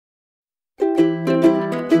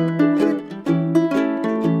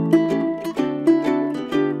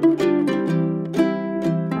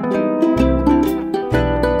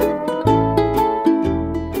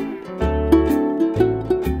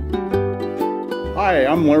Hi,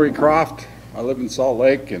 I'm Larry Croft. I live in Salt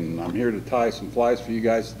Lake and I'm here to tie some flies for you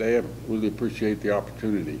guys today. I really appreciate the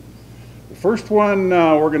opportunity. The first one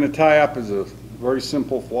we're going to tie up is a very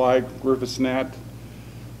simple fly, Griffiths net.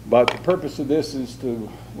 But the purpose of this is to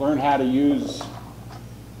learn how to use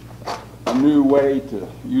a new way to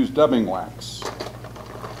use dubbing wax.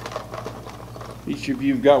 Each of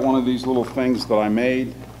you have got one of these little things that I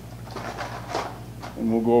made,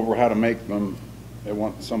 and we'll go over how to make them at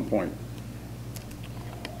some point.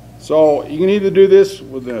 So you can either do this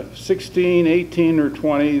with a 16, 18, or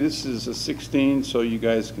 20. This is a 16 so you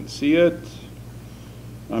guys can see it.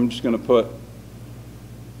 I'm just going to put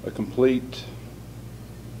a complete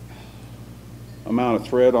amount of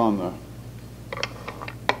thread on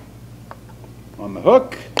the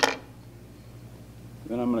hook.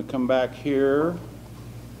 Then I'm going to come back here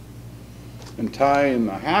and tie in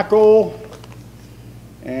the hackle.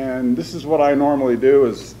 And this is what I normally do,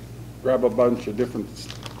 is grab a bunch of different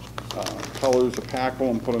colors of hackle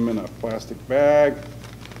and put them in a plastic bag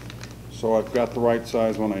so I've got the right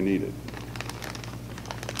size when I need it.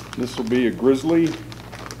 This will be a grizzly, if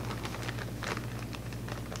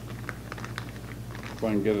I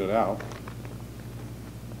can get it out.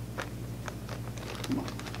 Come on.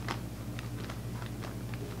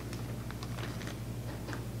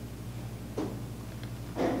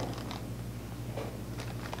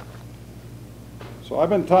 So I've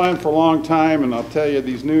been tying for a long time, and I'll tell you,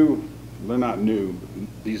 these they're not new, but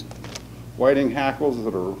these whiting hackles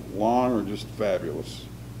that are long are just fabulous.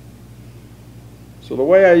 So the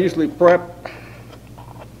way I usually prep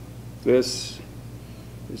this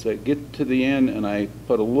is I get to the end and I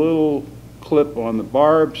put a little clip on the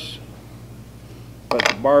barbs, but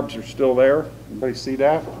the barbs are still there. Everybody see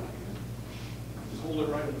that? Just hold it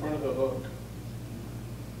right in front of the hook.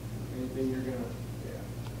 Anything you're gonna, yeah.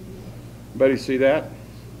 Everybody see that?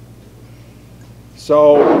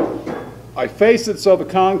 So I face it so the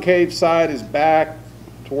concave side is back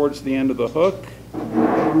towards the end of the hook.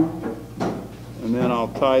 And then I'll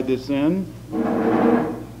tie this in.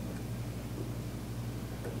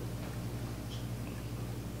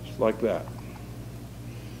 Just like that.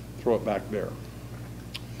 Throw it back there.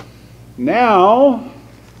 Now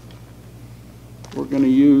we're going to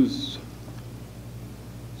use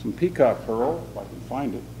some peacock pearl, if I can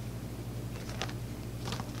find it.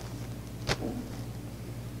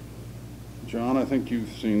 John, I think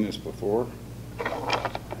you've seen this before.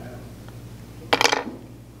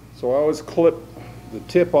 So I always clip the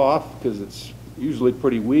tip off because it's usually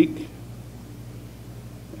pretty weak,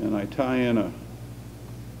 and I tie in a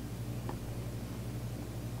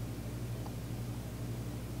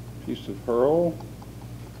piece of pearl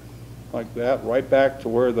like that, right back to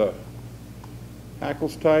where the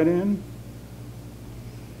hackle's tied in.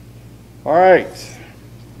 All right,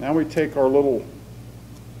 now we take our little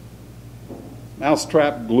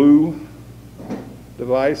mousetrap glue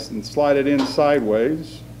device and slide it in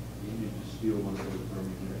sideways. You need to steal one of those from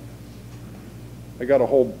me. I got a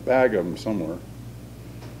whole bag of them somewhere.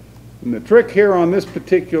 And the trick here on this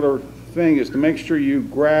particular thing is to make sure you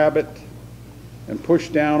grab it and push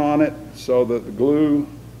down on it so that the glue,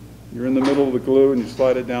 you're in the middle of the glue and you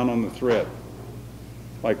slide it down on the thread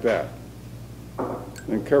like that.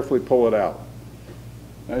 And carefully pull it out.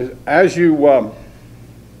 As you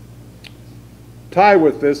tie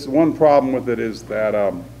with this, one problem with it is that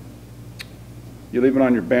you leave it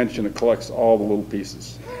on your bench and it collects all the little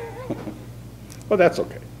pieces. But that's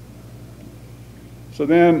okay. So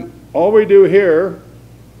then all we do here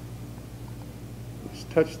is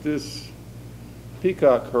touch this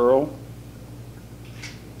peacock curl.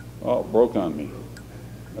 Oh, it broke on me.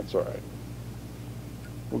 That's all right.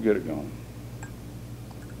 We'll get it going.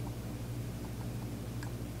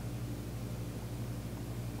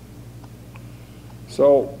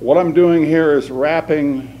 So what I'm doing here is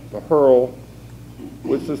wrapping the herl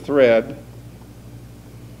with the thread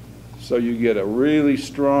so you get a really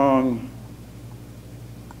strong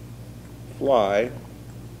fly.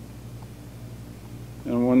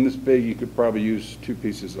 And one this big, you could probably use 2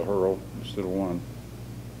 pieces of herl instead of 1.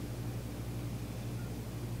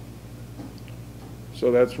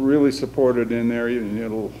 So that's really supported in there, and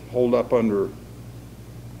it'll hold up under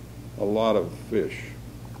a lot of fish.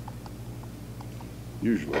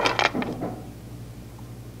 Usually. Never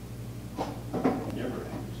happens to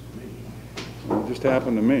me. Well, it just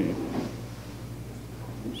happened to me.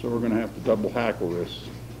 So we're going to have to double hackle this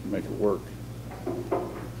to make it work. The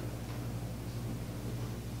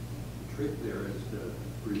trick there is to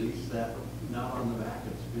release that knot on the back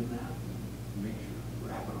and spin that and make sure you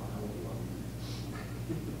wrap it on a hell of a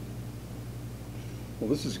Well,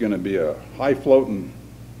 this is going to be a high floating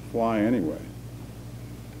fly anyway.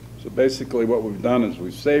 So basically what we've done is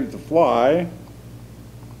we've saved the fly,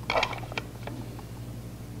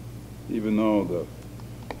 even though the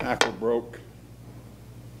hackle broke.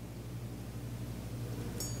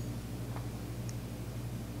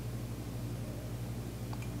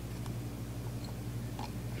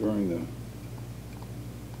 During the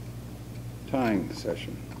tying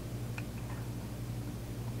session.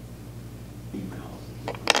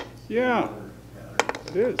 Yeah,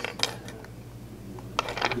 it is.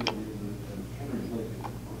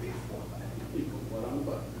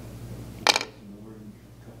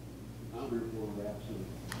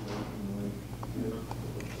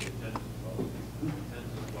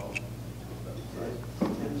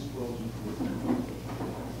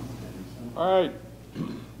 All right,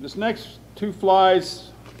 this next two flies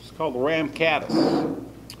is called the ram caddis.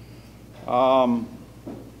 I'm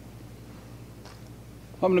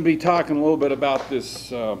going to be talking a little bit about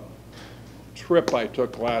this trip I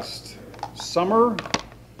took last summer.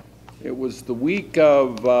 It was the week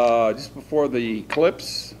of just before the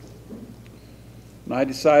eclipse, and I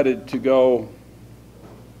decided to go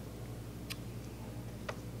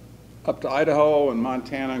up to Idaho and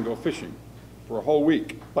Montana and go fishing for a whole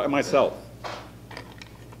week by myself.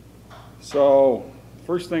 So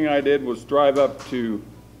first thing I did was drive up to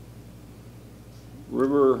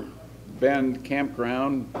River Bend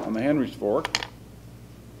Campground on the Henry's Fork,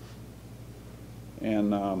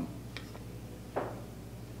 and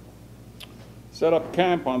set up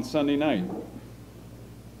camp on Sunday night.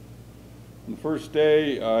 And the first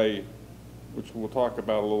day, which we'll talk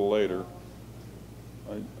about a little later,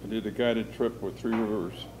 I did a guided trip with Three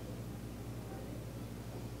Rivers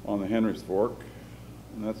on the Henry's Fork,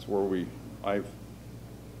 and that's where I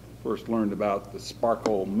first learned about the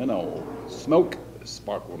sparkle minnow, smoke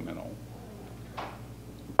sparkle minnow.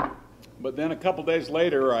 But then a couple days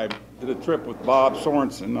later, I did a trip with Bob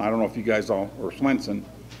Sorensen. I don't know if you guys all, or Swenson.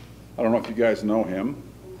 I don't know if you guys know him.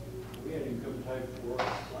 We had him come type for us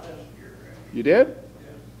last year. You did?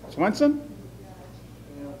 Yeah. Swenson?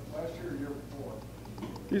 Yeah, last year or year before.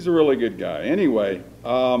 He's a really good guy. Anyway,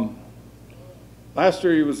 last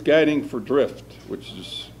year he was guiding for Drift, which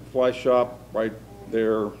is a fly shop right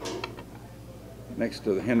there next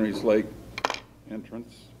to the Henry's Lake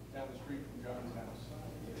entrance. Down the street from John's house.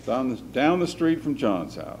 Down the street from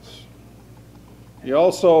John's house. He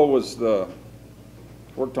also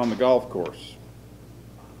worked on the golf course.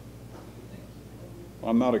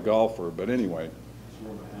 I'm not a golfer, but anyway.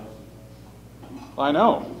 I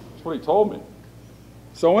know. That's what he told me.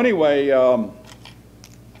 So anyway,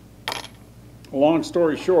 long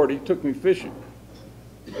story short, he took me fishing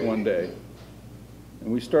one day.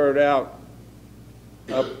 And we started out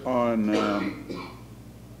up on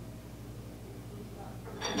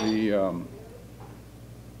the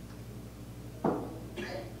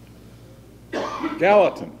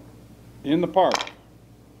Gallatin in the park.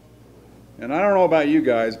 And I don't know about you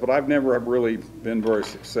guys, but I've never really been very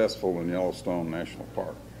successful in Yellowstone National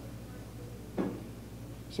Park.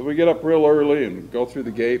 So we get up real early and go through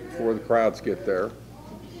the gate before the crowds get there.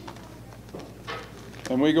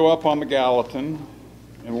 And we go up on the Gallatin,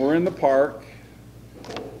 and we're in the park.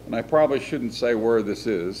 And I probably shouldn't say where this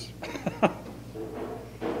is.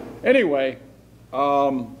 Anyway,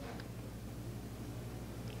 so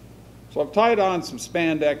I've tied on some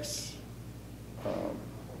spandex,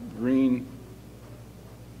 green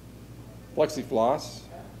plexifloss,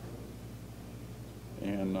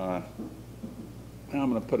 and now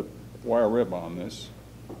I'm going to put a wire rib on this.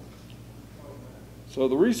 So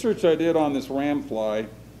the research I did on this ram fly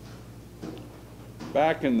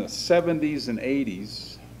back in the 70s and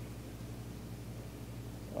 80s,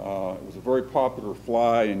 it was a very popular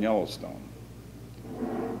fly in Yellowstone,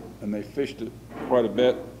 and they fished it quite a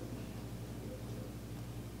bit.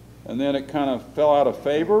 And then it kind of fell out of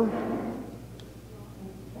favor.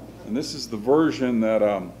 And this is the version that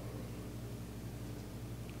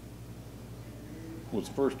was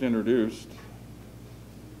first introduced.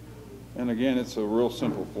 And again, it's a real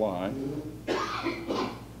simple fly.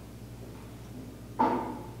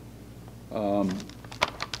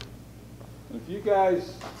 If you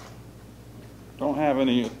guys don't have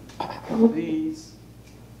any of these,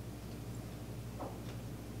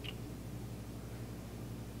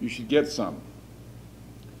 you should get some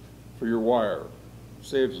for your wire.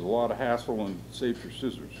 Saves a lot of hassle and saves your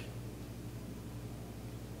scissors.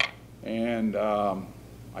 And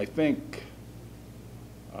I think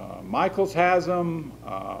Michael's has them,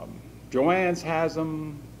 Joanne's has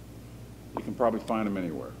them. You can probably find them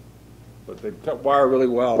anywhere. But they cut wire really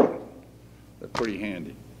well. They're pretty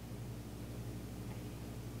handy.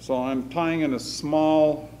 So I'm tying in a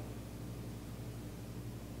small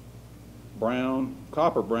brown,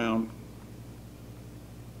 copper brown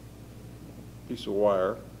piece of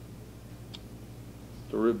wire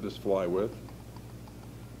to rib this fly with.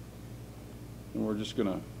 And we're just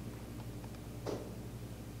gonna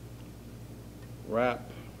wrap.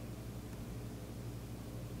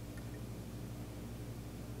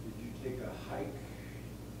 Did you take a hike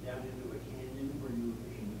down into a canyon where you were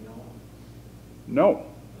fishing Minnow? No,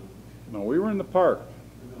 no, we were in the park.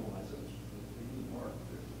 No, I said, in the park,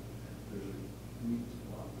 there's a meat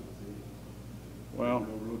spot that's Well, no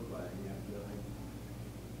road by, you have to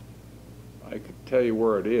hike. I could tell you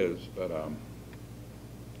where it is, but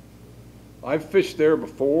I've fished there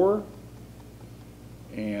before,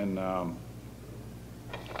 and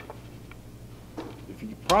if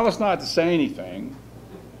you promise not to say anything,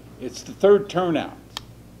 it's the third turnout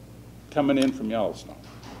coming in from Yellowstone.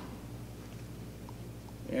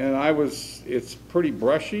 And it's pretty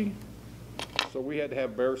brushy, so we had to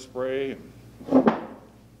have bear spray and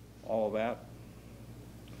all of that.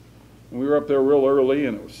 And we were up there real early,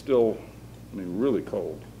 and it was still, I mean, really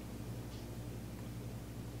cold.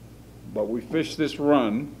 But we fished this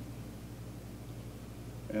run,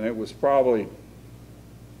 and it was probably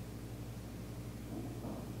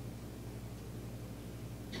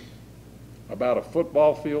about a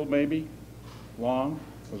football field maybe long.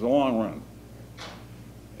 It was a long run.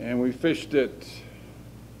 And we fished it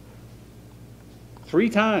 3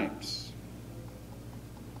 times.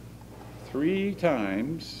 3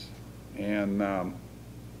 times, and I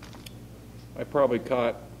probably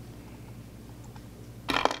caught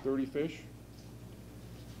 30 fish.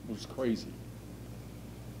 It was crazy.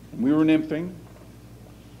 And we were nymphing.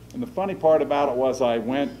 And the funny part about it was I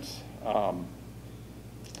went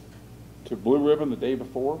to Blue Ribbon the day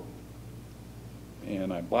before,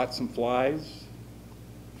 and I bought some flies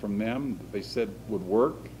from them that they said would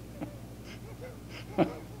work.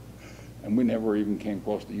 And we never even came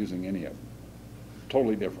close to using any of them.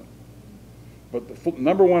 Totally different. But the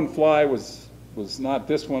number 1 fly was not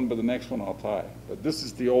this one, but the next one I'll tie. But this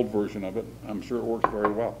is the old version of it. I'm sure it works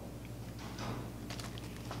very well.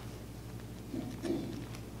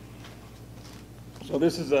 So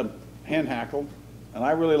this is a hand hackle, and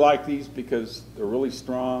I really like these because they're really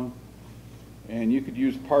strong, and you could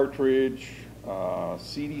use partridge,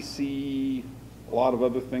 CDC, a lot of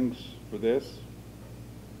other things for this,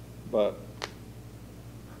 but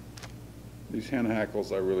these hand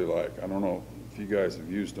hackles I really like. I don't know if you guys have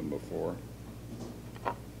used them before,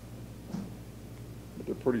 but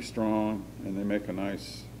they're pretty strong, and they make a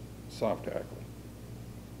nice soft hackle.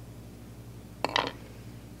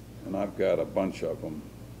 And I've got a bunch of them.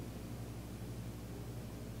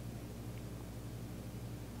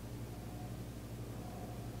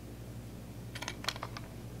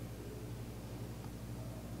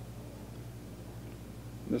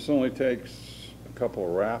 This only takes a couple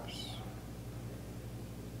of wraps.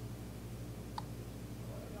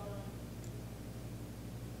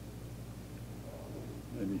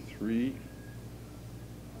 Maybe 3.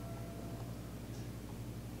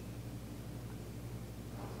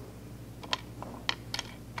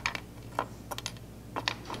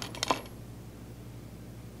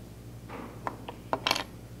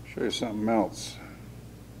 Show you something else.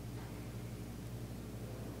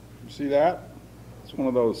 See that? It's one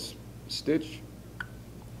of those stitch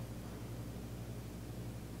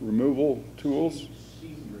removal tools.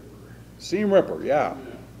 Seam ripper. Seam ripper, yeah.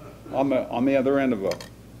 On the other end of a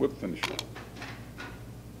whip finisher.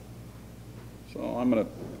 So I'm going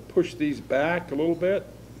to push these back a little bit.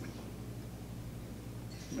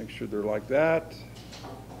 Make sure they're like that.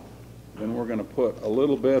 Then we're going to put a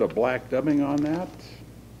little bit of black dubbing on that.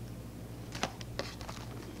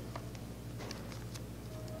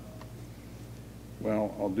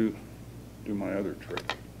 Well, I'll do my other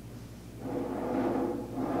trick.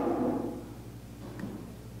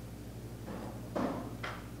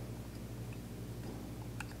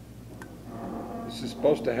 This is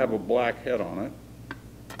supposed to have a black head on it.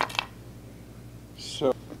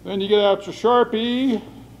 So then you get out your Sharpie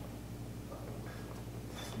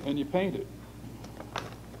and you paint it.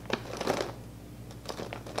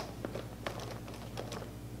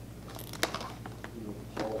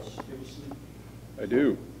 I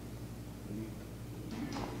do. He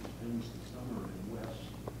spends the summer in West,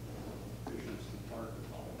 fishes the park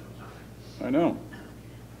all the time. I know.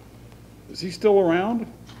 Is he still around?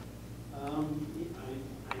 I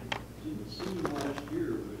didn't see him last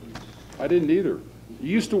year, but he's... I didn't either. He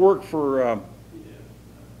used to work for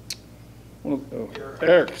one of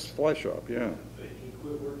Eric's fly shop, yeah. But he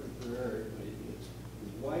quit working for Eric, but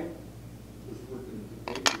his wife was working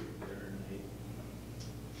at the bakery there, and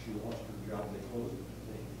she lost her job, they closed it,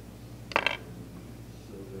 I think.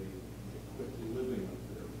 they quit living up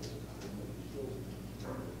there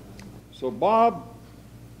full-time. So Bob,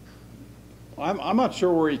 I'm not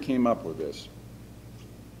sure where he came up with this.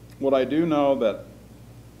 What I do know that,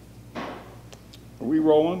 are we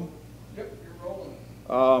rolling? Yep, you're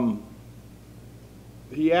rolling.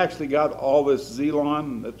 He actually got all this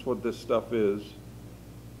Zelon, that's what this stuff is.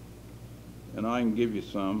 And I can give you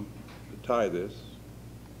some to tie this.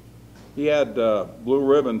 He had Blue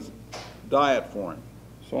Ribbon's dye it for him.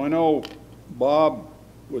 So I know Bob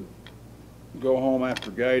would go home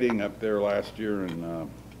after guiding up there last year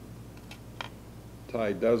and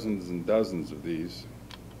tie dozens and dozens of these.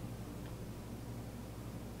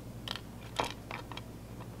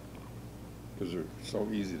 Because they're so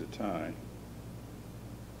easy to tie.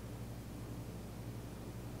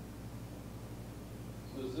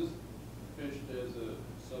 So is this fished as a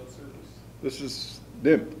subsurface? This is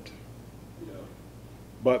Nymph, Yeah.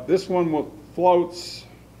 but this one floats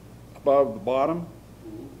above the bottom.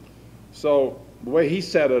 So the way he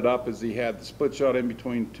set it up is he had the split shot in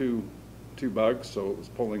between two bugs, so it was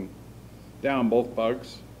pulling down both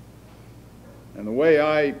bugs. And the way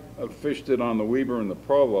I fished it on the Weber and the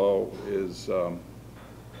Provo is,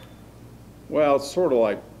 well, it's sort of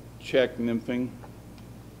like check nymphing,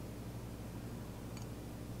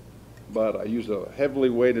 but I use a heavily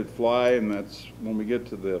weighted fly, and that's when we get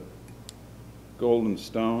to the golden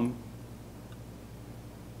stone,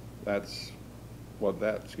 that's what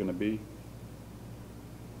that's going to be.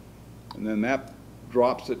 And then that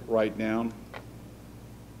drops it right down.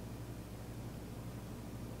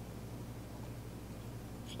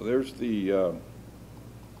 So there's the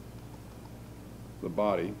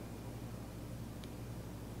body.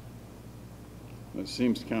 It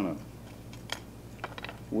seems kind of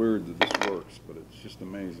weird that this works, but it's just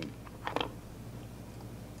amazing.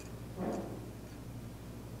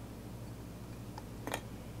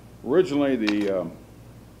 Originally, the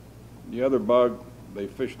other bug, they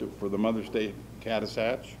fished it for the Mother's Day Caddis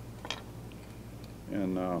hatch,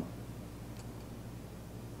 and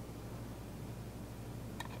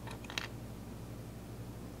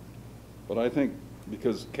but I think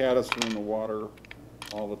because caddis are in the water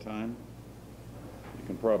all the time, you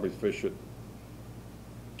can probably fish it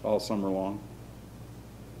all summer long.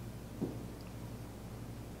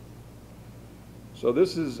 So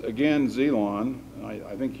this is, again, Zelon.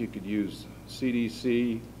 I think you could use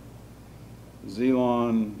CDC,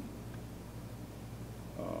 Zelon,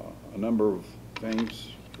 a number of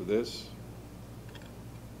things for this.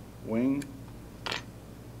 Wing.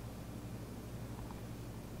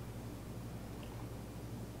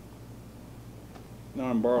 Now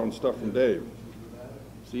I'm borrowing stuff from Dave.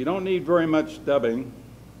 So you don't need very much dubbing.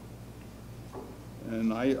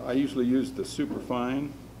 And I usually use the super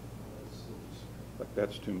fine. Like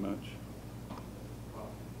that's too much.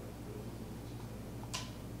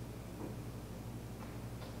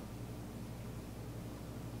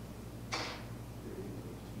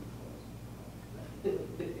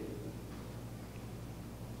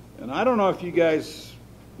 And I don't know if you guys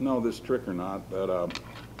know this trick or not, but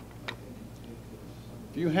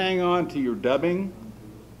if you hang on to your dubbing,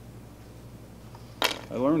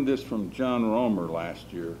 I learned this from John Romer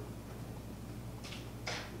last year.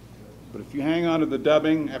 But if you hang on to the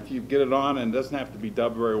dubbing after you get it on, and it doesn't have to be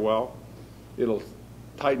dubbed very well, it'll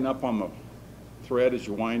tighten up on the thread as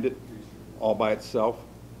you wind it all by itself.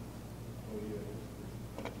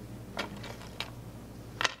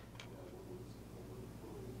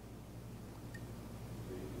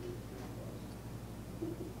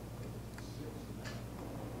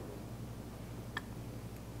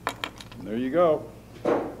 And there you go.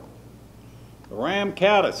 The Ram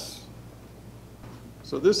Caddis.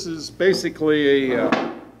 So this is basically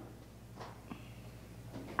a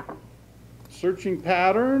searching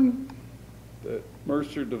pattern that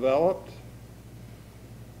Mercer developed.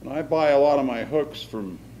 And I buy a lot of my hooks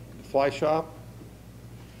from the fly shop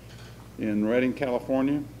in Redding,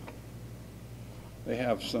 California. They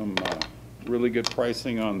have some really good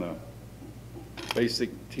pricing on the basic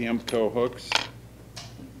TMCO hooks.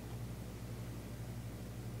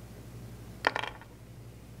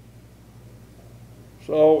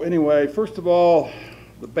 So anyway, first of all,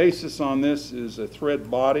 the basis on this is a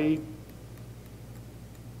thread body.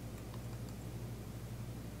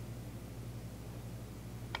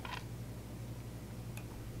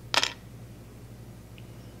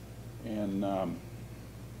 And you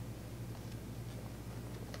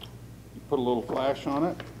put a little flash on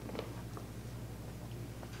it.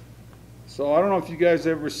 So I don't know if you guys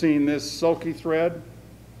ever seen this sulky thread.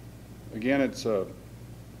 Again, it's a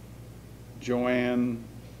Joanne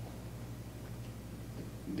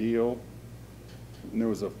deal. And there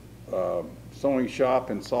was a sewing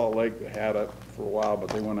shop in Salt Lake that had it for a while, but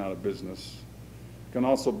they went out of business. You can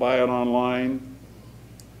also buy it online.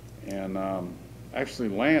 And actually,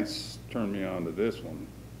 Lance turned me on to this one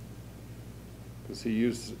because he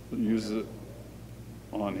uses it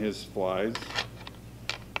on his flies.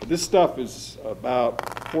 But this stuff is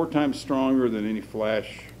about 4 times stronger than any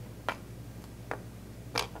flash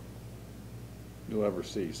you'll ever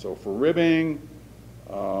see. So for ribbing,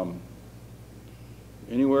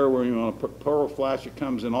 anywhere where you want to put pearl flash, it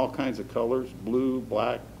comes in all kinds of colors: blue,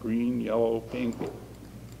 black, green, yellow, pink,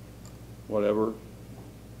 whatever.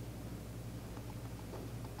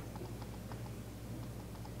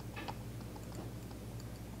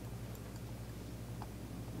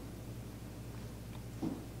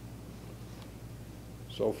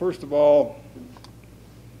 So first of all,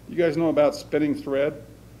 you guys know about spinning thread.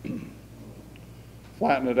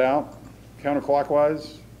 Flatten it out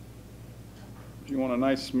counterclockwise. If you want a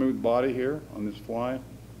nice smooth body here on this fly,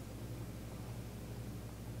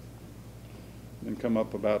 then come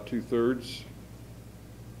up about 2/3,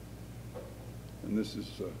 and this is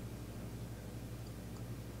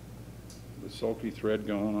the sulky thread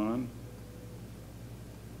going on.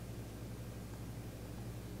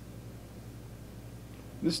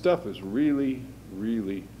 This stuff is really,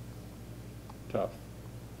 really tough.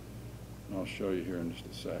 And I'll show you here in just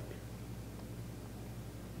a sec.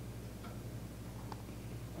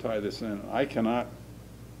 Tie this in. I cannot,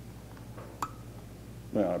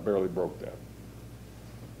 well, I barely broke that.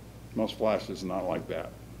 Most flashes is not like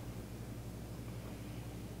that.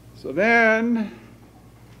 So then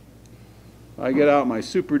I get out my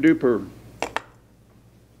super duper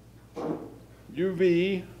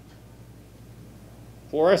UV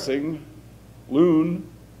fluorescing loon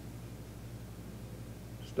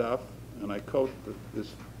stuff, and I coat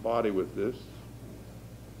this body with this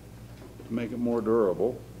to make it more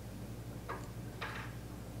durable.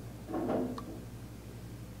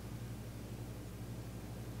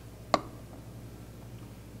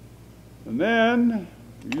 And then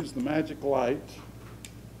use the magic light,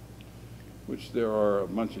 which there are a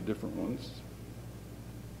bunch of different ones.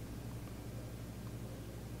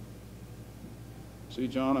 See,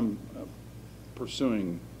 John, I'm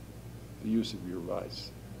pursuing the use of your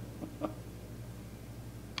vice.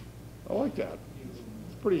 I like that.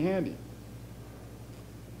 It's pretty handy.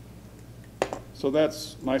 So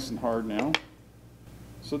that's nice and hard now.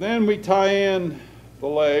 So then we tie in the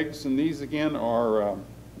legs, and these again are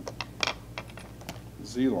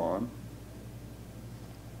Zelon.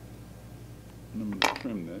 And I'm going to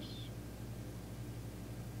trim this.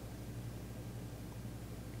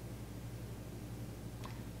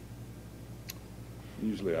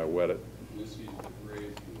 Usually I wet it. This is the gray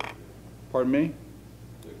Zelon. Pardon me?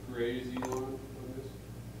 The gray Zelon on this?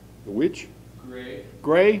 The which? Gray.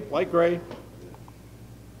 Gray, light gray.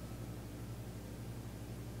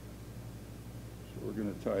 So we're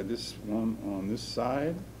going to tie this one on this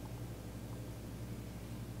side.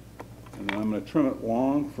 And then I'm going to trim it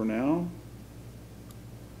long for now.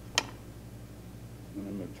 And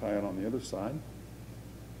I'm going to tie it on the other side.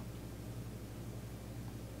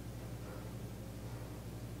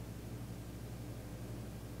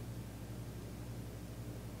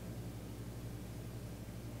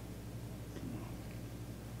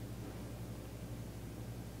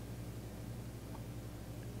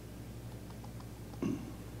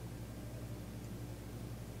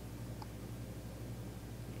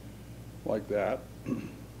 Like that.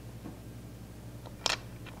 Trim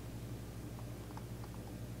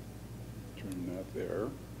that there.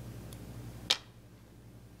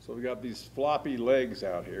 So we got these floppy legs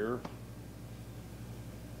out here.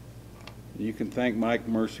 You can thank Mike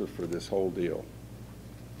Mercer for this whole deal.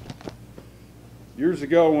 Years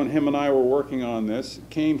ago when him and I were working on this, it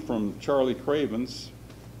came from Charlie Craven's.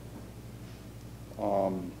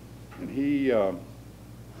 And he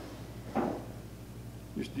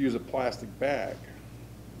used to use a plastic bag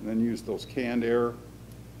and then use those canned air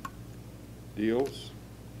deals.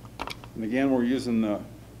 And again, we're using the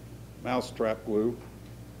mousetrap glue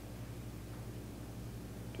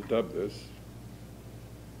to dub this.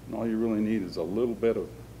 And all you really need is a little bit of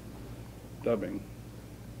dubbing.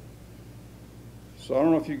 So I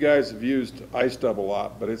don't know if you guys have used ice dub a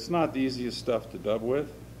lot, but it's not the easiest stuff to dub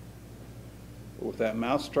with. But with that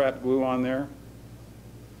mousetrap glue on there,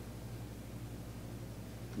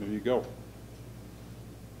 there you go.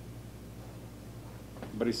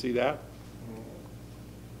 Everybody see that?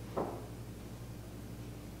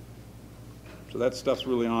 So that stuff's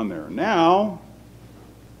really on there. Now,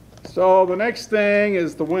 so the next thing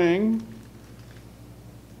is the wing.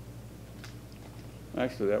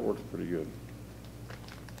 Actually, that works pretty good.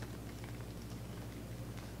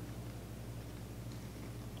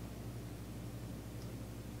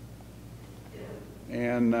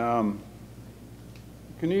 And you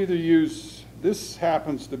can either use, this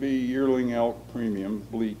happens to be yearling elk premium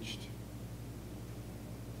bleached,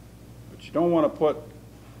 but you don't want to put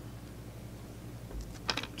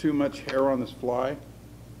too much hair on this fly.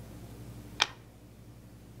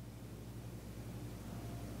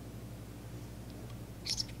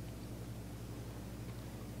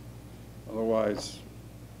 Otherwise,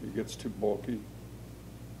 it gets too bulky.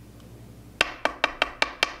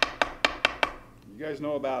 You guys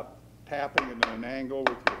know about tapping at an angle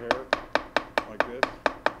with your hair, like this?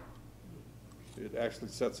 It actually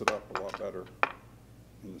sets it up a lot better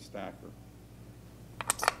in the stacker.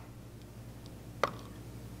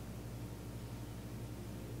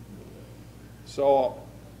 So,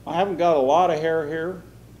 I haven't got a lot of hair here.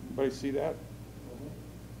 Everybody see that?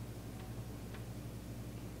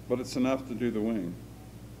 But it's enough to do the wing.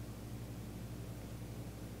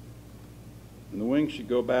 And the wing should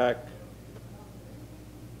go back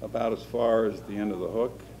about as far as the end of the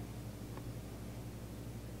hook.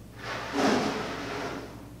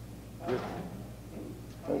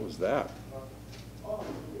 What was that?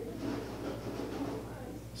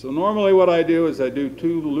 So normally what I do is I do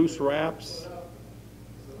 2 loose wraps,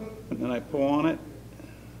 and then I pull on it,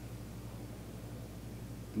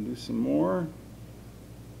 and do some more.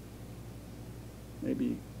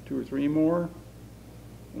 Maybe 2 or 3 more,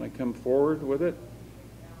 and I come forward with it,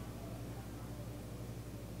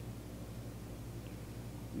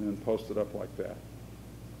 and then post it up like that.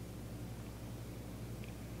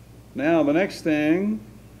 Now the next thing,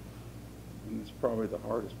 and it's probably the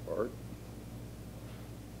hardest part,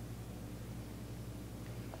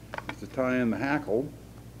 is to tie in the hackle.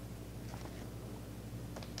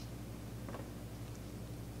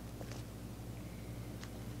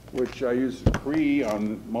 Which I use Cree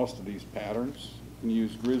on most of these patterns. You can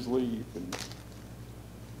use Grizzly, you can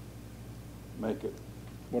make it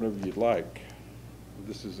whatever you'd like.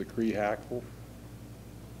 This is a Cree hackle.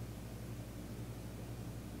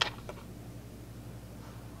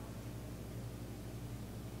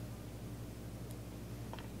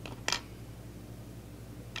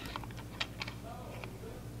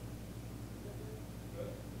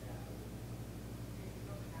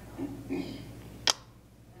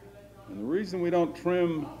 The reason we don't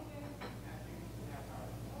trim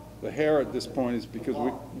the hair at this point is because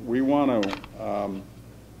we want to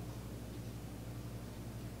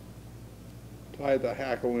tie the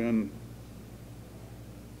hackle in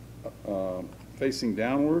facing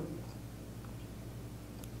downward.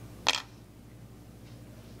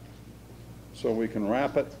 So we can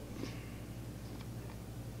wrap it.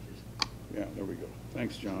 Yeah, there we go.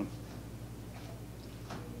 Thanks, John.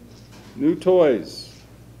 New toys.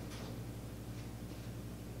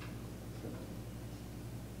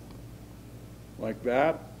 Like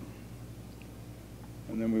that,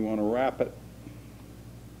 and then we want to wrap it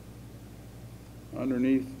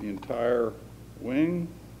underneath the entire wing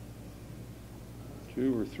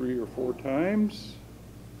 2 or 3 or 4 times.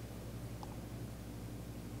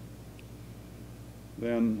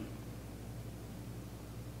 Then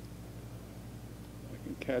I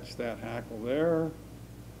can catch that hackle there,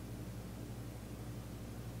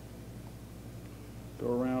 go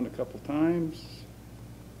around a couple times,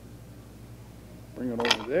 bring it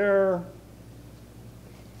over there.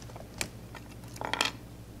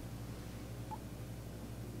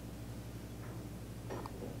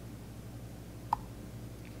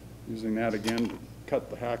 Using that again to cut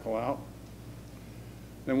the hackle out.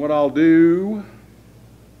 Then what I'll do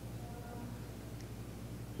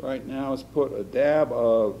right now is put a dab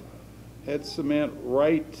of head cement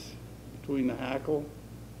right between the hackle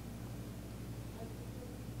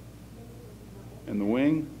and the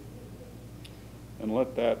wing, and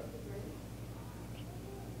let that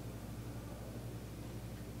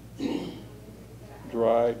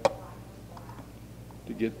dry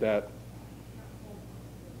to get that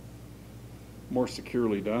more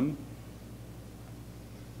securely done.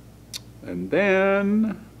 And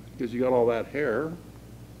then, because you got all that hair,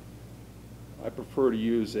 I prefer to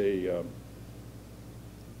use a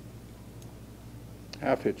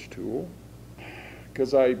half hitch tool,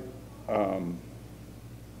 because I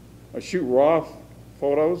shoot raw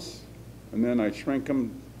photos and then I shrink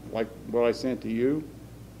them like what I sent to you.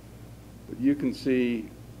 But you can see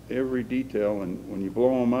every detail, and when you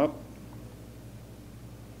blow them up,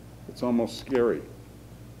 it's almost scary.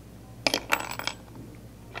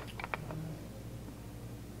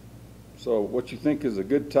 So what you think is a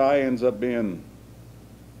good tie ends up being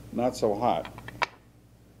not so hot.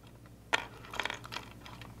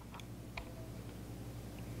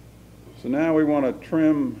 So now we want to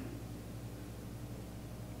trim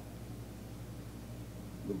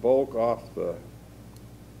bulk off the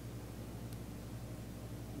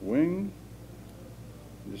wing.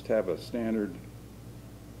 Just have a standard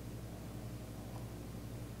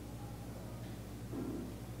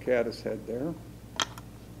Caddis head there,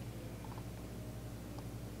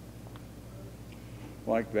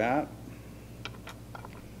 like that.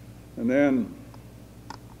 And then,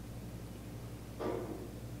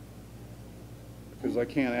 because I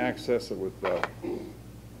can't access it with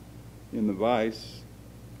in the vise,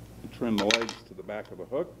 I trim the legs to the back of the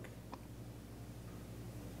hook.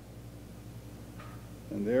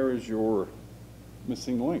 And there is your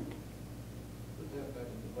missing link. Put that back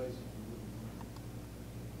in the vise if you wouldn't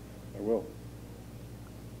mind. I will.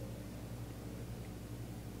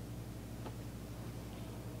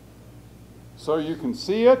 So you can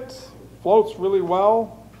see it, floats really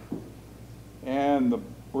well, and the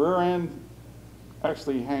rear end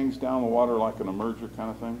actually hangs down the water like an emerger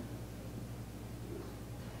kind of thing.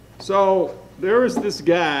 So there's this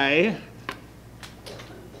guy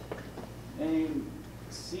named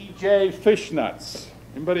CJ Fishnuts.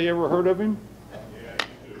 Anybody ever heard of him? Yeah,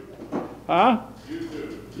 YouTube. Huh?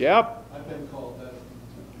 YouTube. Yep. I've been called that.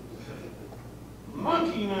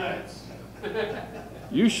 Monkey nuts.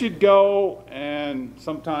 You should go and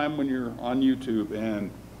sometime when you're on YouTube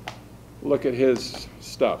and look at his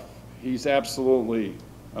stuff. He's absolutely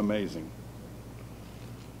amazing.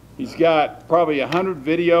 He's got probably 100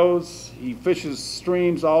 videos. He fishes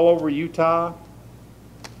streams all over Utah.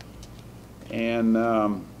 And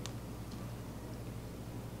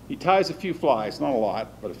he ties a few flies, not a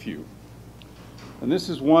lot, but a few. And this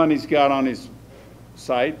is one he's got on his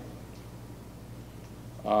site.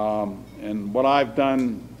 And what I've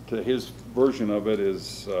done to his version of it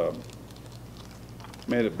is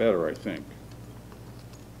made it better, I think.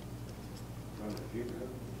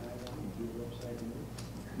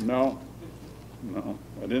 No,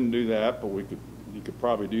 I didn't do that, but you could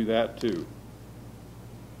probably do that too.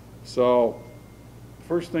 So,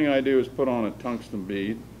 first thing I do is put on a tungsten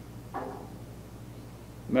bead.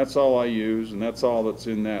 And that's all I use, and that's all that's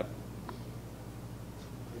in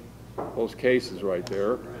those cases right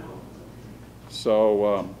there.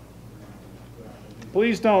 So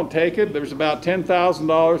please don't take it. There's about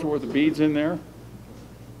 $10,000 worth of beads in there.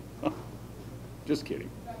 Just kidding.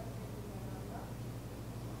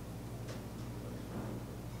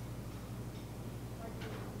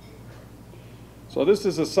 So this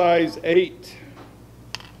is a size 8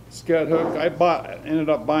 scud hook. I ended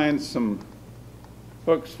up buying some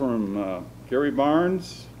hooks from Gary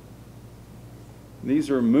Barnes. These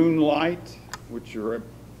are Moonlight, which are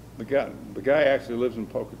the guy actually lives in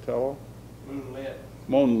Pocatello. Moonlit.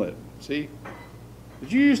 Moonlit. See?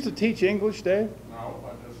 Did you used to teach English, Dave? No,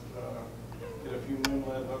 I just did a few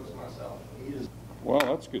moonlit hooks myself. Well,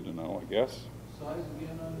 that's good to know, I guess. Size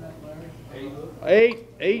again on that, Larry?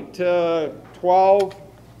 8 to 12.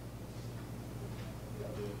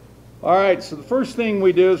 All right, so the first thing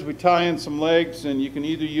we do is we tie in some legs, and you can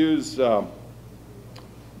either use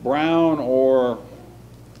brown or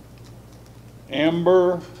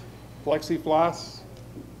amber plexiglass.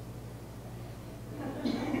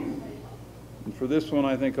 And for this one,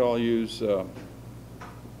 I think I'll use the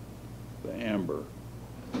amber.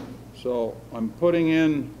 So I'm putting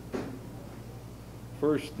in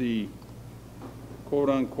first the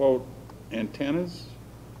quote-unquote antennas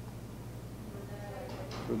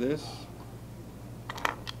for this.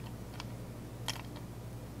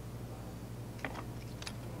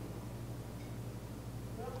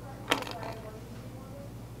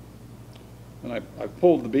 And I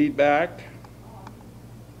pulled the bead back.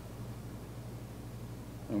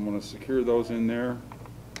 I'm going to secure those in there,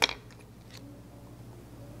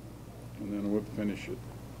 and then whip finish it.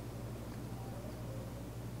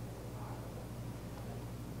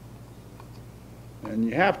 And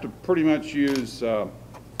you have to pretty much use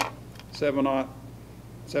 7/0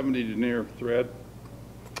 70 denier thread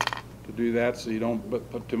to do that, so you don't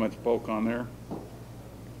put too much bulk on there.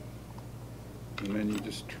 And then you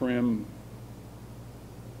just trim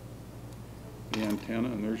the antenna,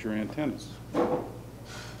 and there's your antennas.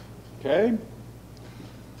 Okay?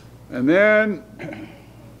 And then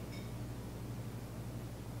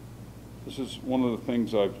this is one of the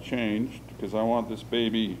things I've changed, because I want this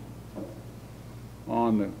baby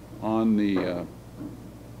on the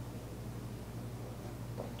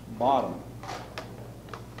bottom.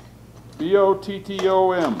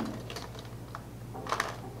 BOTTOM.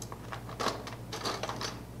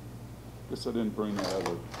 Guess I didn't bring that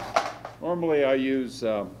other. Normally I use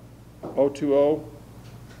 020.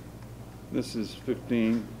 This is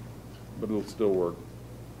 15, but it'll still work.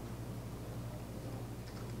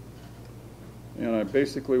 And I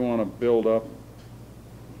basically want to build up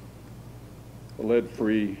a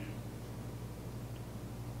lead-free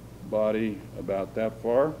body about that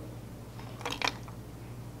far.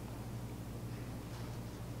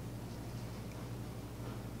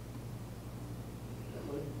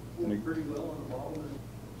 Pretty well on the ball.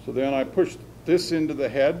 So then I push this into the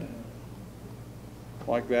head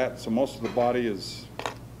like that, so most of the body is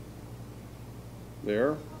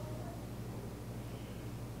there.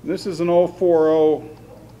 This is an 040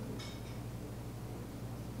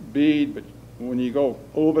 bead, but when you go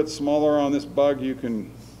a little bit smaller on this bug, you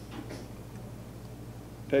can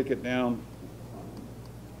take it down.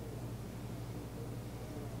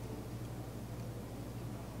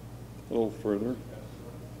 A little further.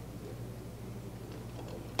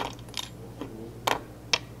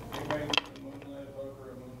 Anybody need a moonlight hook or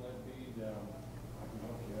a moonlight bead, I can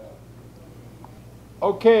help you out.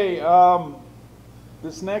 Okay,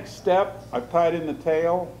 this next step, I've tied in the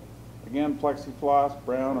tail. Again, plexiglass,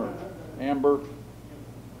 brown or amber.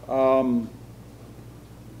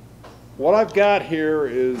 What I've got here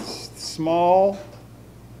is small,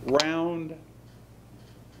 round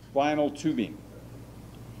vinyl tubing.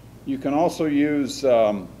 You can also use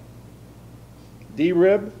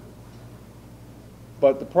D-rib,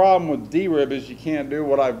 but the problem with D-rib is you can't do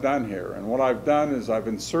what I've done here. And what I've done is I've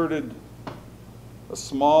inserted a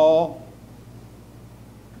small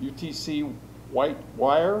UTC white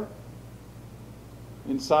wire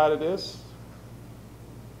inside of this.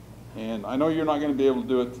 And I know you're not going to be able to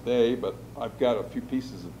do it today, but I've got a few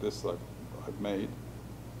pieces of this that I've made.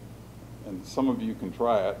 And some of you can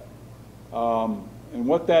try it. And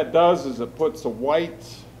what that does is it puts a white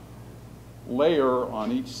layer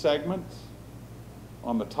on each segment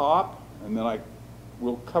on the top, and then I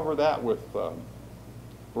will cover that with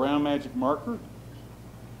brown magic marker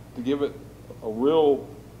to give it a real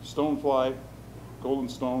stonefly golden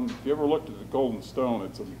stone. If you ever looked at the golden stone,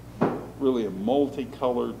 it's really a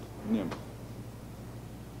multicolored nymph.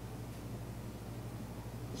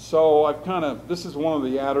 So I've this is one of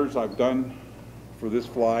the adders I've done for this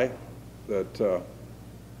fly that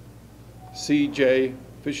CJ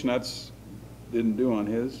Fishnuts didn't do on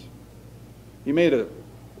his. He made a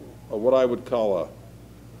what I would call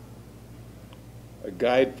a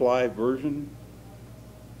guide fly version,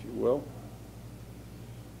 if you will.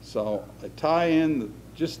 So I tie in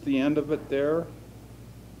just the end of it there,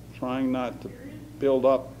 trying not to build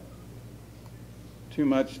up too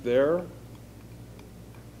much there.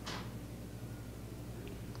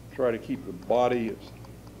 Try to keep the body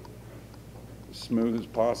as smooth as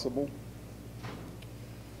possible.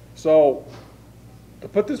 So to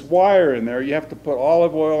put this wire in there, you have to put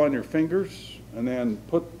olive oil on your fingers and then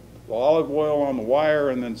put the olive oil on the wire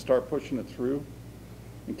and then start pushing it through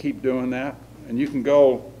and keep doing that. And you can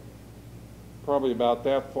go probably about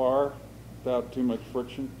that far without too much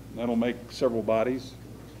friction. That'll make several bodies.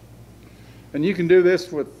 And you can do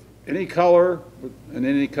this with any color and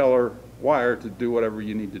any color wire to do whatever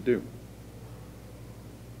you need to do.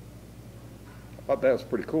 I thought that was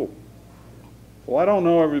pretty cool. Well, I don't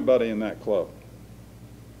know everybody in that club.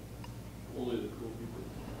 Only the cool people.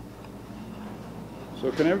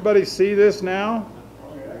 So can everybody see this now?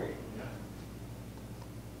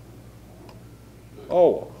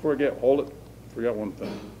 Oh, hold it. Forgot one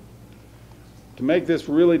thing. To make this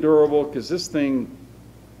really durable, because this thing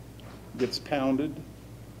gets pounded,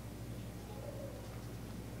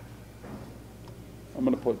 I'm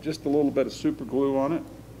going to put just a little bit of super glue on it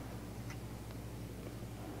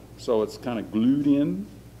so it's kind of glued in.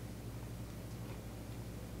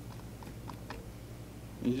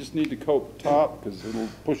 You just need to coat the top because it'll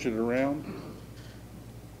push it around.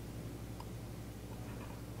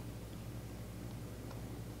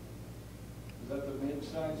 Is that the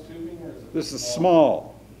mid-size tubing or is it? This is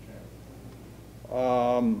small.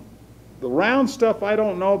 The round stuff, I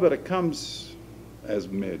don't know that it comes as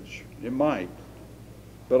midge. It might.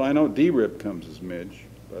 But I know D-rib comes as midge.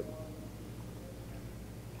 But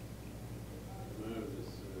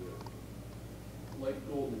This light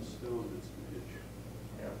golden stone that's midge.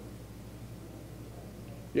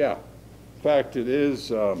 yeah, in fact, it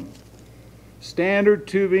is standard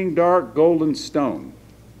tubing dark golden stone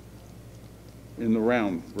in the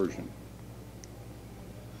round version.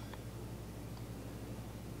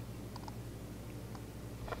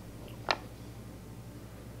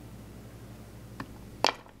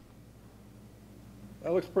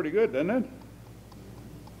 That looks pretty good, doesn't it?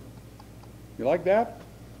 You like that?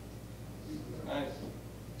 Nice.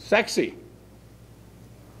 Sexy.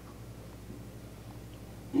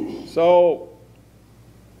 So,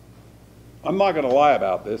 I'm not going to lie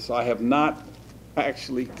about this. I have not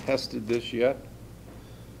actually tested this yet.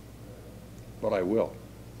 but I will.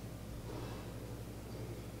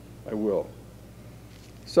 I will.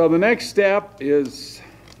 So the next step is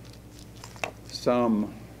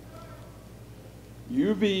some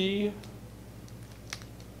UV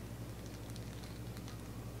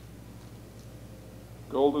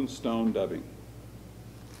golden stone dubbing.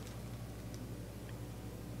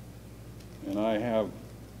 And I have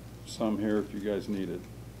some here if you guys need it.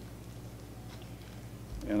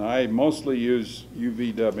 And I mostly use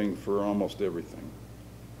UV dubbing for almost everything,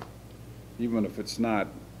 even if it's not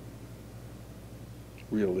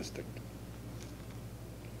realistic.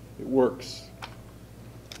 It works.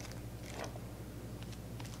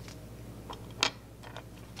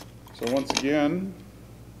 So once again,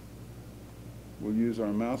 we'll use our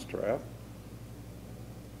mouse trap.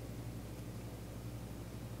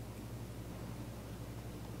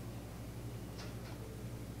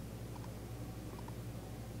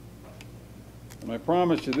 And I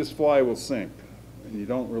promise you this fly will sink, and you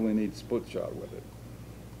don't really need split shot with it.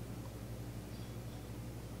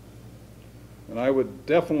 And I would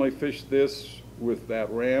definitely fish this with that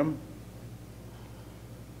ram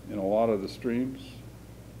in a lot of the streams.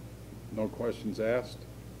 No questions asked.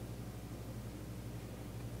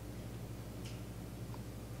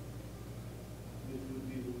 This would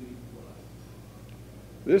be the lead fly.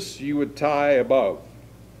 This you would tie above.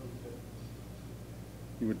 Okay.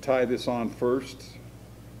 You would tie this on first.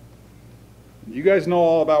 You guys know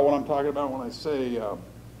all about what I'm talking about when I say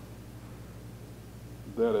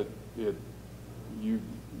that you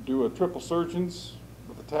do a triple surgeons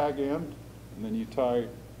with the tag end, and then you tie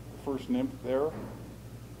the first nymph there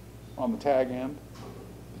on the tag end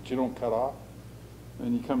that you don't cut off.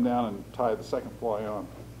 Then you come down and tie the second fly on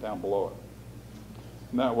down below it.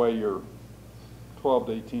 And that way you're 12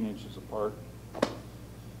 to 18 inches apart.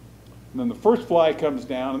 And then the first fly comes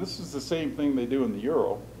down, and this is the same thing they do in the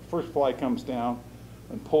Euro. The first fly comes down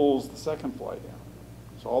and pulls the second fly down.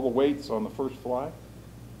 So all the weight's on the first fly,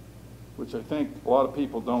 which I think a lot of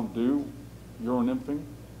people don't do Euro nymphing.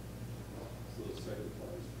 So the second fly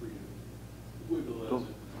is free to wiggle as Don't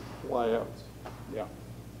it fly out. Yeah.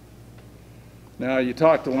 Now you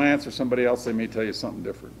talk to Lance or somebody else, they may tell you something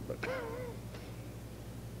different, but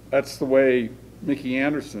that's the way Mickey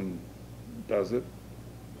Anderson does it.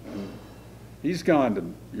 And he's gone to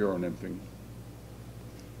Euro nymphing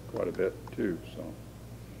quite a bit too, so.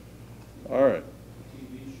 All right.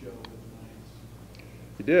 TV show was nice.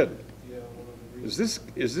 He did. Yeah, one of the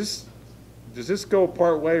Does this go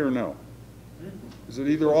part way or no? Is it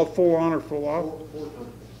either all full on or full off?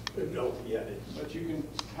 No, yeah. But you can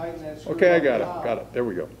tighten that screw. Okay, I on got top it, got it. There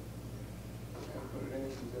we go. And put it any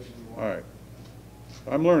position you want. All right.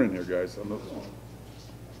 I'm learning here, guys.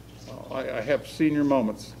 I have senior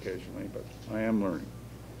moments occasionally, but I am learning.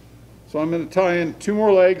 So I'm going to tie in 2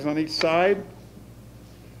 more legs on each side.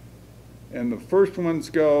 And the first ones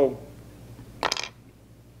go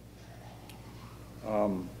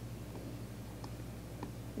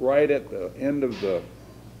right at the end of the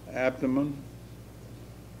abdomen,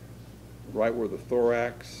 right where the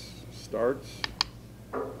thorax starts.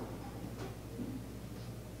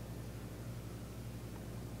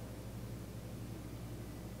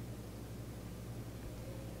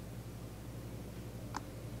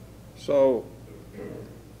 So,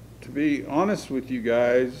 to be honest with you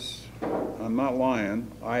guys, I'm not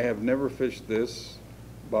lying. I have never fished this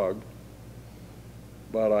bug,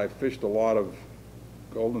 but I've fished a lot of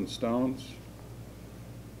golden stones.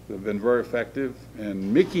 They've been very effective.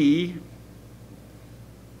 And Mickey,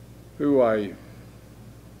 who I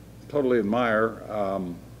totally admire,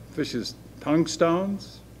 fishes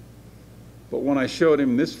tungstones. But when I showed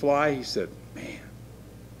him this fly, he said, "Man,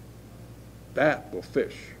 that will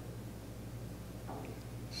fish."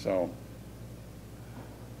 So,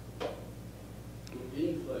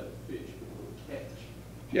 Any flat fish will catch.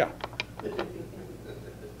 yeah,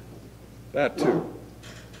 that too.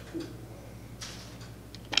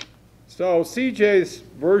 So CJ's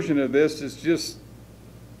version of this is just,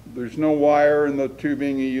 there's no wire in the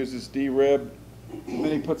tubing. He uses D-rib. And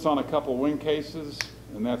then he puts on a couple wing cases,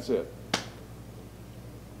 and that's it.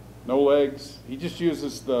 No legs. He just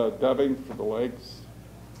uses the dubbing for the legs.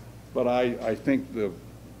 But I think the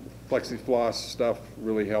plexiglass stuff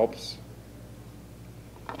really helps.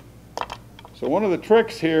 So one of the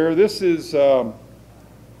tricks here, this is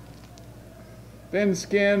thin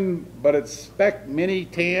skin, but it's spec mini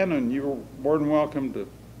tan, and you're more than welcome to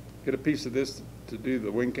get a piece of this to do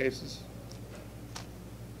the wing cases.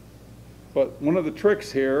 But one of the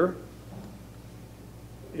tricks here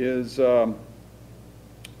is if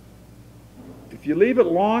you leave it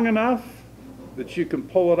long enough that you can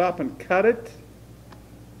pull it up and cut it,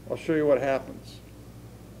 I'll show you what happens.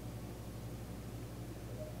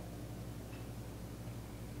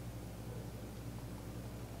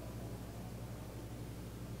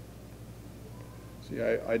 See,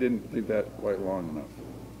 I didn't leave that quite long enough.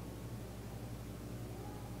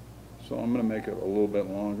 So I'm going to make it a little bit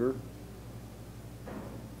longer.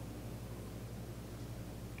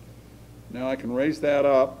 Now I can raise that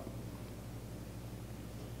up.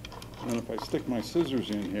 And if I stick my scissors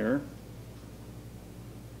in here,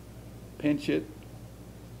 pinch it,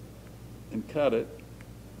 and cut it,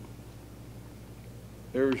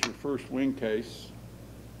 there's your first wing case,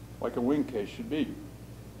 like a wing case should be.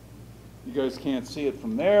 You guys can't see it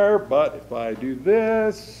from there, but if I do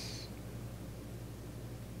this,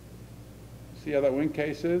 see how that wing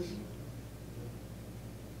case is?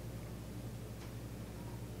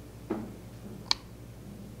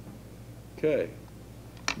 Okay,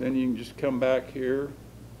 then you can just come back here,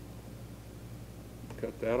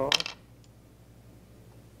 cut that off.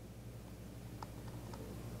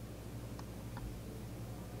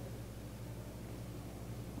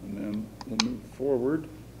 And then we'll move forward.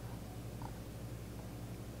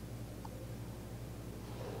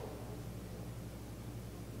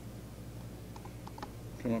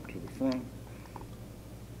 Come up to the front.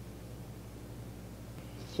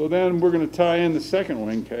 So then we're going to tie in the second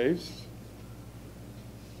wing case.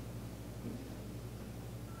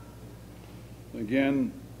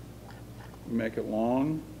 Again, make it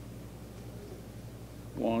long,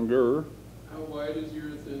 longer. How wide is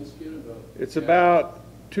your thin skin about? It's about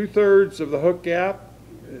 2/3 of the hook gap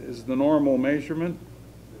is the normal measurement.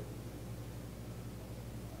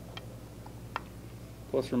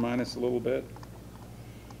 Plus or minus a little bit.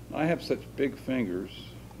 I have such big fingers,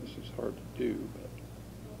 this is hard to do.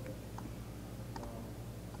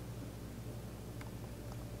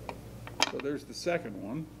 But. So there's the second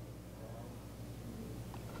one.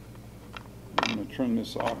 I'm going to trim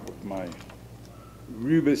this off with my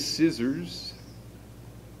Rubus scissors.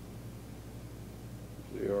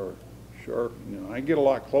 They are sharp. You know, I get a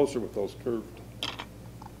lot closer with those curved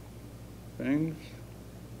things.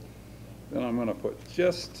 Then I'm going to put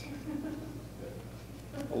just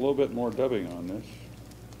a little bit more dubbing on this.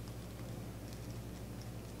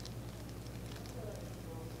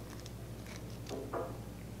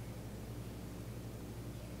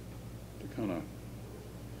 To kind of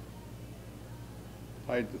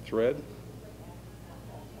hide the thread.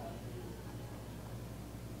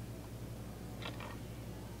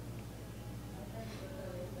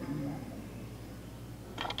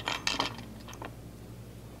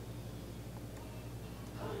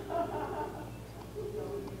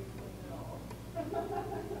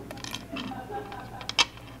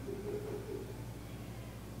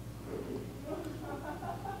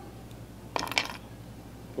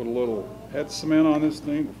 Put a little head cement on this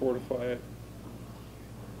thing to fortify it.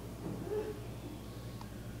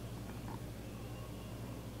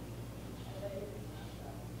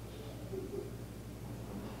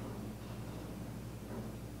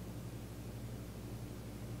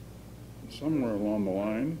 Somewhere along the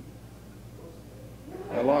line,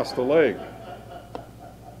 I lost a leg.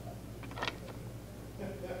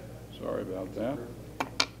 Sorry about that.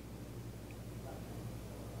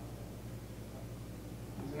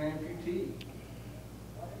 Amputee.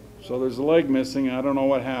 So there's a leg missing. I don't know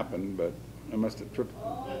what happened, but I must have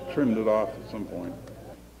trimmed it off at some point.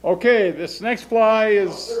 Okay, this next fly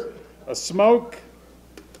is a smoke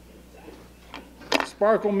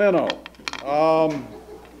sparkle minnow.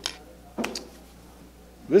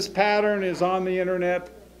 This pattern is on the internet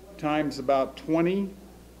times about 20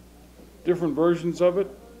 different versions of it.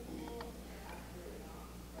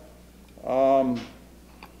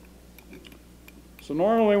 So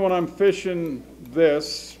normally when I'm fishing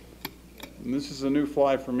this, and this is a new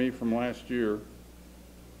fly for me from last year,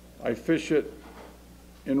 I fish it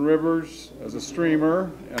in rivers as a streamer,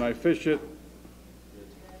 and I fish it.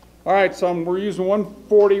 All right, so we're using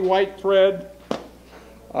 140 white thread.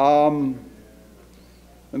 And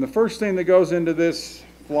the first thing that goes into this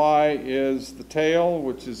fly is the tail,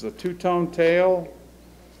 which is a two-tone tail.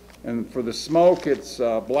 And for the smoke, it's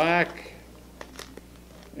black,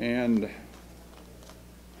 and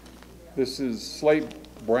this is slate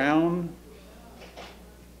brown.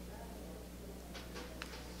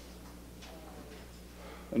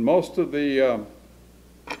 And most of the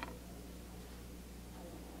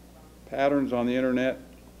patterns on the internet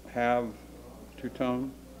have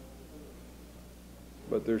two-tone,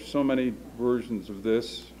 but there's so many versions of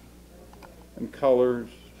this and colors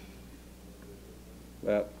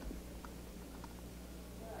that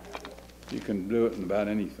you can do it in about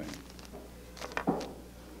anything.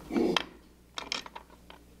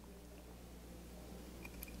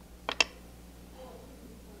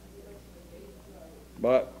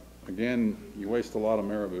 But again, you waste a lot of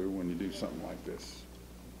marabou when you do something like this.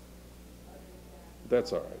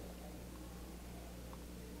 That's all right.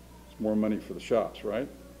 It's more money for the shops, right?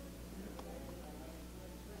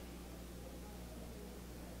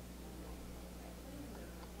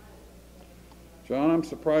 John, I'm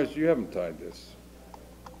surprised you haven't tied this.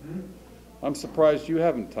 I'm surprised you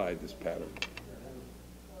haven't tied this pattern.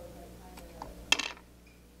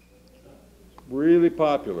 Really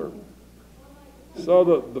popular. So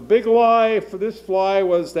the big lie for this fly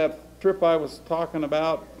was that trip I was talking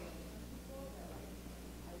about.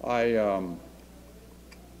 I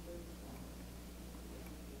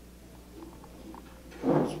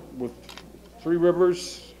was with Three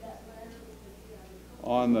Rivers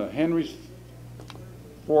on the Henry's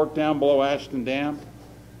Fork down below Ashton Dam.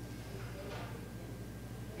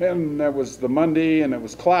 And that was the Monday, and it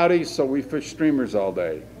was cloudy, so we fished streamers all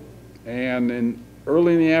day. And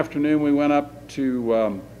early in the afternoon, we went up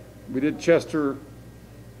to, we did Chester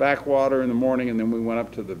backwater in the morning, and then we went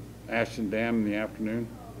up to the Ashton Dam in the afternoon,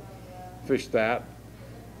 fished that.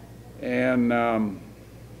 And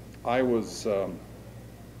I was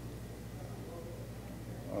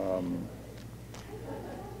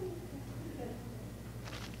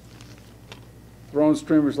throwing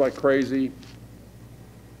streamers like crazy,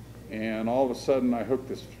 and all of a sudden I hooked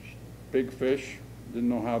this big fish, didn't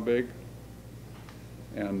know how big,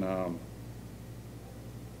 and oh,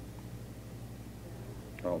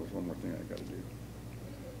 there's one more thing I gotta do.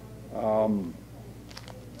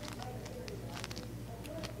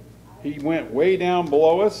 He went way down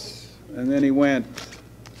below us, and then he went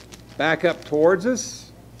back up towards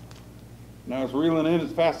us, and I was reeling in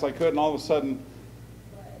as fast as I could, and all of a sudden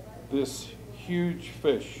this huge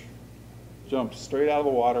fish jumps straight out of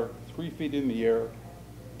the water, 3 feet in the air,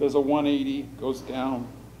 does a 180, goes down,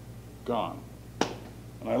 gone.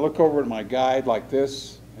 And I look over at my guide like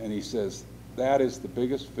this, and he says, "That is the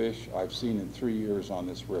biggest fish I've seen in 3 years on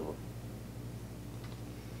this river."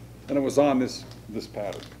 And it was on this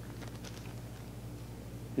pattern.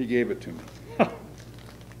 He gave it to me.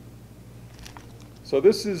 So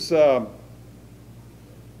this is,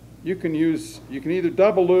 you can either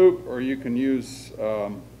double loop or you can use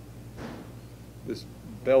this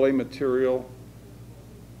belly material.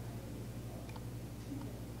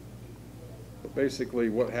 But basically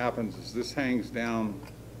what happens is this hangs down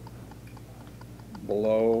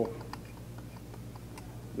below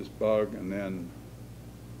this bug, and then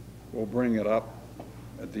we'll bring it up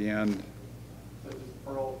at the end. So just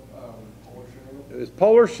pearl, polar chenille? It's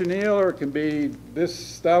polar chenille, or it can be this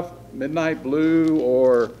stuff, midnight blue,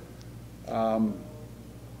 or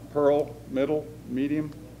pearl,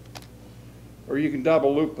 medium, or you can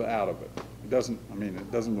double loop out of it. It doesn't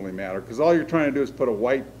really matter, because all you're trying to do is put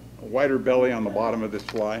a whiter belly on the bottom of this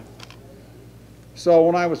fly. So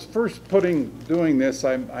when I was first doing this,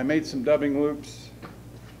 I made some dubbing loops,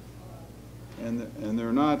 and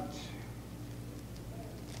they're not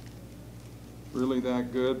really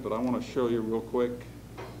that good, but I want to show you real quick.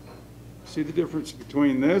 See the difference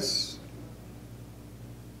between this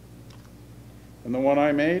and the one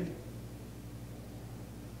I made?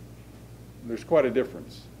 There's quite a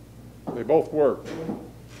difference. They both work,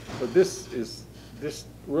 but this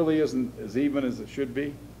really isn't as even as it should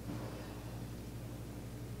be.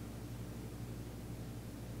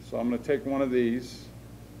 So I'm going to take one of these.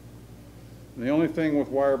 And the only thing with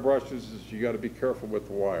wire brushes is you got to be careful with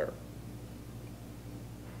the wire.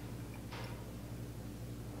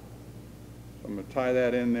 So I'm going to tie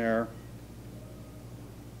that in there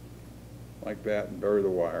like that and bury the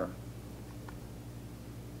wire.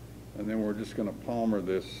 And then we're just going to palmer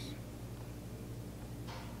this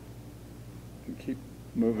and keep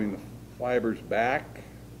moving the fibers back.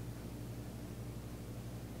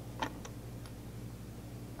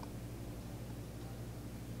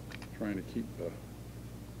 Trying to keep the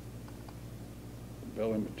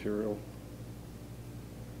belly material.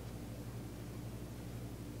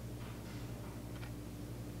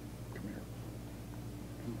 Come here.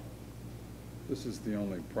 This is the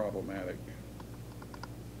only problematic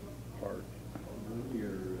part.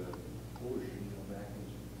 Your polar chenille back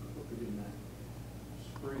is crooked in that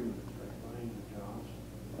spring that's right behind the jaws.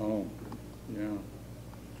 Oh, yeah,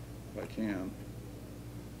 if I can.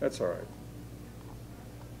 That's all right.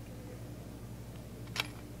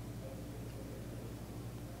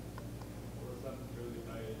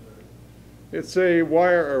 It's a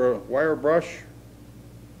wire brush,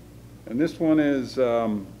 and this one is I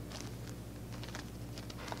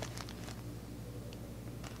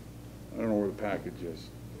don't know where the package is.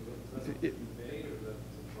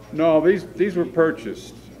 No, these were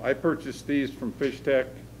purchased. I purchased these from Fish Tech.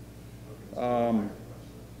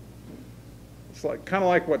 it's like kind of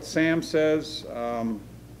like what Sam says.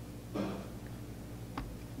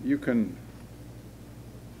 You can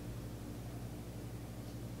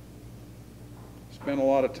spend a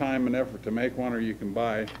lot of time and effort to make one, or you can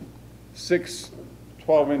buy 6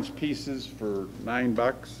 12-inch pieces for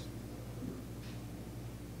 $9.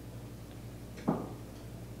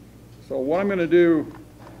 So what I'm going to do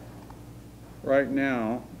right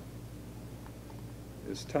now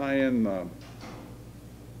is tie in the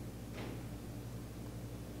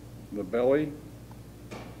belly,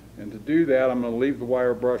 and to do that I'm going to leave the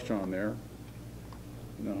wire brush on there.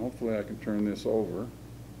 Now hopefully I can turn this over.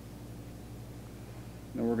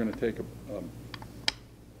 Then we're going to take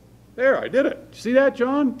there, I did it. See that,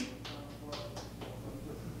 John?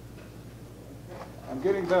 I'm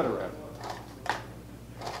getting better at it.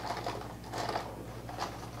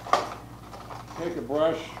 Take a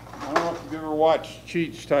brush. I don't know if you've ever watched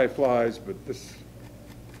Cheech tie flies, but this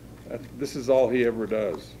is all he ever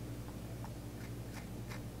does.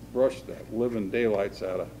 Brush that living daylights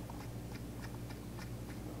out of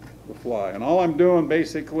the fly. And all I'm doing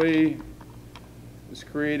basically is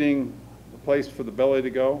creating a place for the belly to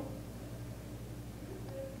go.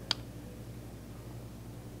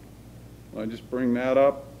 I just bring that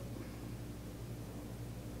up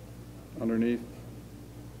underneath,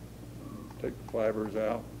 take the fibers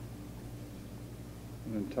out,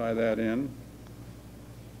 and then tie that in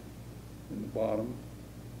the bottom,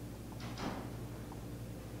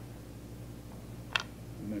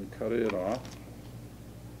 and then cut it off.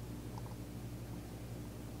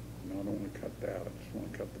 No, I don't want to cut that, I just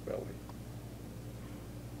want to cut the belly.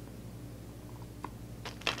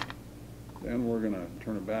 Then we're going to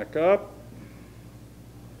turn it back up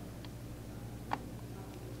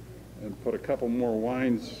and put a couple more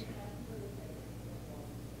winds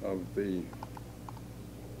of the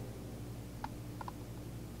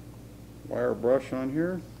wire brush on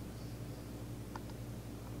here.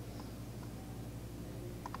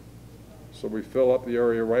 So we fill up the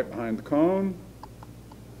area right behind the cone.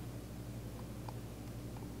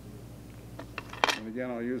 And again,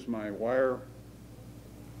 I'll use my wire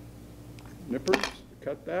nippers to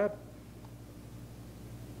cut that.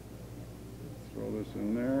 Throw this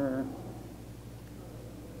in there.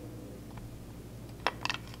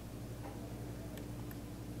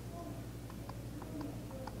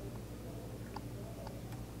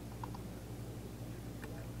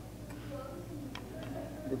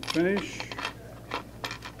 Good finish.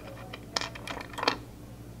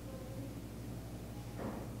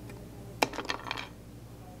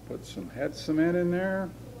 Put some head cement in there.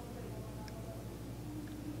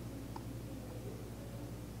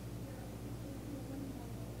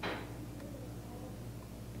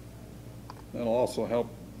 That'll also help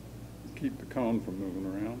keep the cone from moving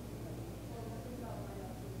around.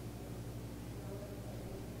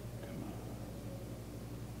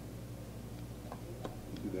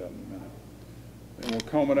 Do that in a minute. Then we'll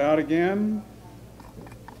comb it out again.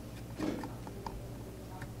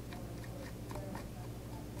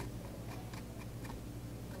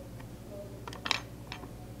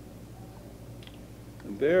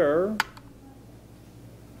 And there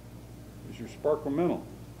is your sparkle minnow.